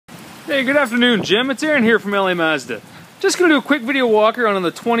Hey, good afternoon, Jim. It's Aaron here from L.A.Mazda. Just going to do a quick video walk around on the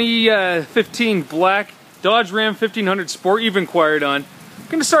 2015 black Dodge Ram 1500 Sport you've inquired on. I'm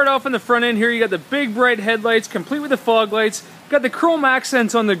going to start off in the front end here. You got the big bright headlights, complete with the fog lights. Got the chrome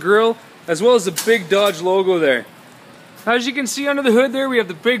accents on the grille, as well as the big Dodge logo there. As you can see under the hood there, we have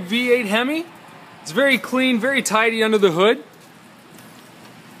the big V8 Hemi. It's very clean, very tidy under the hood.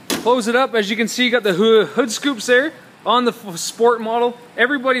 Close it up. As you can see, you got the hood scoops there on the Sport model.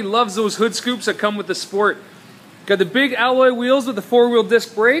 Everybody loves those hood scoops that come with the Sport. Got the big alloy wheels with the four-wheel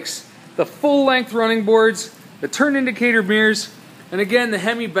disc brakes, the full-length running boards, the turn indicator mirrors, and again the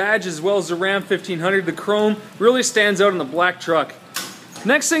Hemi badge as well as the Ram 1500. The chrome really stands out in the black truck.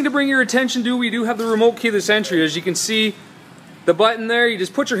 Next thing to bring your attention to, we do have the remote keyless entry. As you can see, the button there, you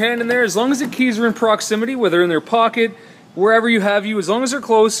just put your hand in there. As long as the keys are in proximity, whether in their pocket, wherever you have you, as long as they're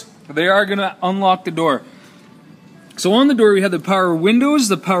close, they are going to unlock the door. So on the door we have the power windows,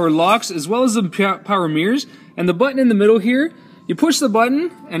 the power locks, as well as the power mirrors. And the button in the middle here, you push the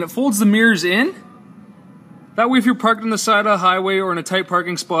button and it folds the mirrors in. That way if you're parked on the side of the highway or in a tight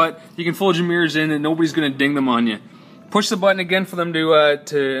parking spot, you can fold your mirrors in and nobody's going to ding them on you. Push the button again for them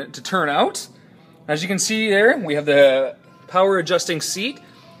to turn out. As you can see there, we have the power adjusting seat,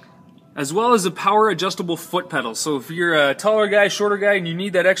 as well as the power adjustable foot pedal. So if you're a taller guy, shorter guy, and you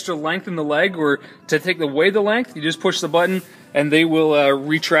need that extra length in the leg or to take away the length, you just push the button and they will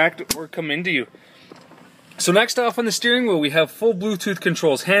retract or come into you. So next off on the steering wheel, we have full Bluetooth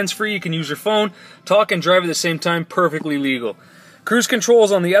controls. Hands-free, you can use your phone, talk and drive at the same time, perfectly legal. Cruise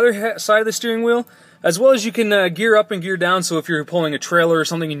controls on the other side of the steering wheel, as well as you can gear up and gear down, so if you're pulling a trailer or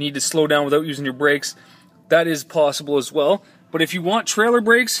something you need to slow down without using your brakes, that is possible as well. But if you want trailer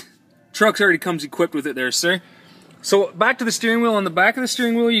brakes, truck already comes equipped with it there, sir. So back to the steering wheel. On the back of the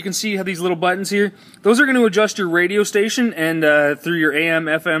steering wheel, you can see you have these little buttons here. Those are going to adjust your radio station and through your AM,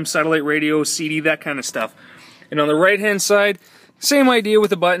 FM, satellite radio, CD, that kind of stuff. And on the right-hand side, same idea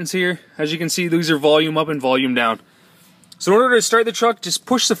with the buttons here. As you can see, these are volume up and volume down. So in order to start the truck, just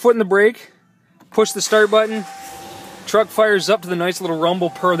push the foot in the brake, push the start button. Truck fires up to the nice little rumble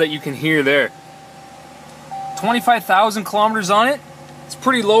purr that you can hear there. 25,000 kilometers on it. It's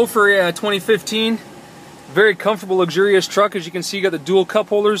pretty low for 2015. Very comfortable, luxurious truck. As you can see, you got the dual cup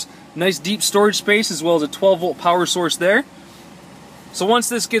holders, nice deep storage space, as well as a 12-volt power source there. So once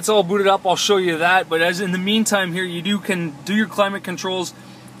this gets all booted up, I'll show you that. But as in the meantime here, you can do your climate controls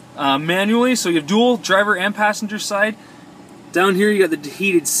manually. So you have dual driver and passenger side. Down here, you got the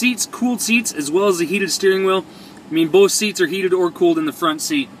heated seats, cooled seats, as well as the heated steering wheel. I mean, both seats are heated or cooled in the front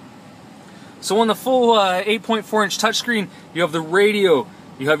seat. So on the full 8.4-inch touchscreen, you have the radio,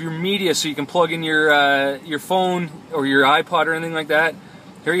 you have your media, so you can plug in your phone or your iPod or anything like that.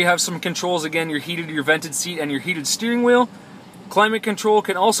 Here you have some controls, again, your heated, your vented seat, and your heated steering wheel. Climate control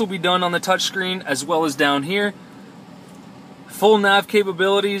can also be done on the touchscreen as well as down here. Full nav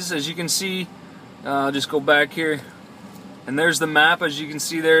capabilities, as you can see. I'll just go back here. And there's the map, as you can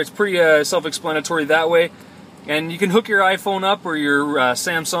see there. It's pretty self-explanatory that way. And you can hook your iPhone up or your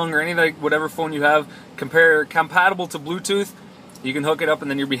Samsung or anything, whatever phone you have, compatible to Bluetooth. You can hook it up and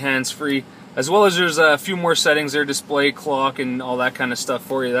then you'll be hands-free. As well as there's a few more settings there, display, clock, and all that kind of stuff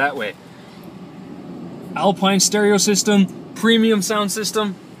for you that way. Alpine stereo system, premium sound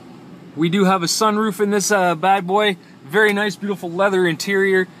system. We do have a sunroof in this bad boy. Very nice, beautiful leather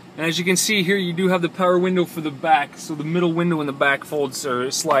interior. And as you can see here, you do have the power window for the back. So the middle window in the back folds or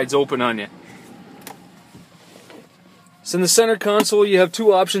slides open on you. So in the center console, you have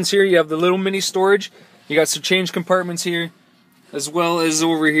two options here. You have the little mini storage. You got some change compartments here, as well as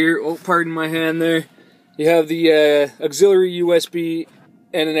over here. Oh, pardon my hand there. You have the auxiliary USB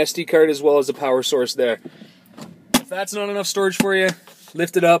and an SD card, as well as a power source there. If that's not enough storage for you,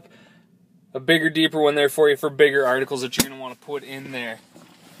 lift it up. A bigger, deeper one there for you for bigger articles that you're going to want to put in there.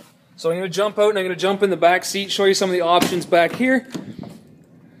 So I'm going to jump out and I'm going to jump in the back seat, show you some of the options back here.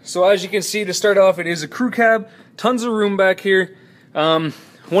 So as you can see, to start off, it is a crew cab. Tons of room back here. One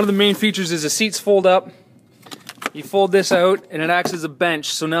of the main features is the seats fold up. You fold this out and it acts as a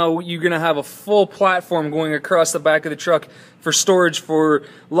bench. So now you're going to have a full platform going across the back of the truck for storage, for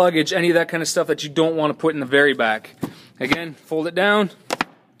luggage, any of that kind of stuff that you don't want to put in the very back. Again, fold it down.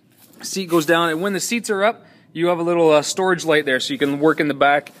 Seat goes down, and when the seats are up, you have a little storage light there so you can work in the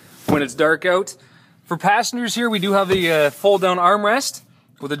back when it's dark out. For passengers here, we do have the fold-down armrest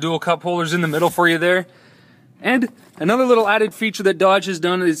with the dual cup holders in the middle for you there. And another little added feature that Dodge has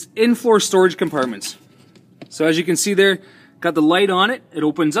done is in-floor storage compartments. So as you can see there, got the light on it, it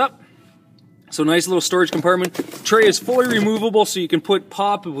opens up. So nice little storage compartment. The tray is fully removable, so you can put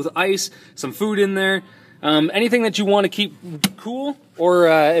pop with ice, some food in there. Anything that you want to keep cool Or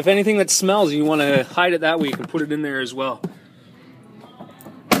if anything that smells and you want to hide it that way, you can put it in there as well.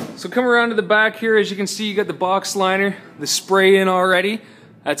 So come around to the back here. As you can see, you got the box liner, the spray in already.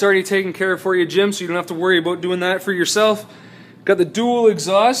 That's already taken care of for you, Jim, so you don't have to worry about doing that for yourself. Got the dual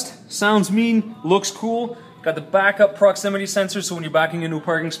exhaust. Sounds mean, looks cool. Got the backup proximity sensor, so when you're backing into a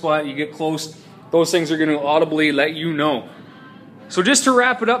parking spot, you get close, those things are going to audibly let you know. So just to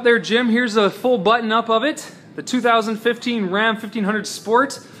wrap it up there, Jim, here's a full button up of it. The 2015 Ram 1500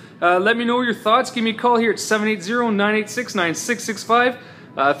 Sport. Let me know your thoughts. Give me a call here at 780-986-9665.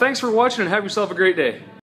 Thanks for watching and have yourself a great day.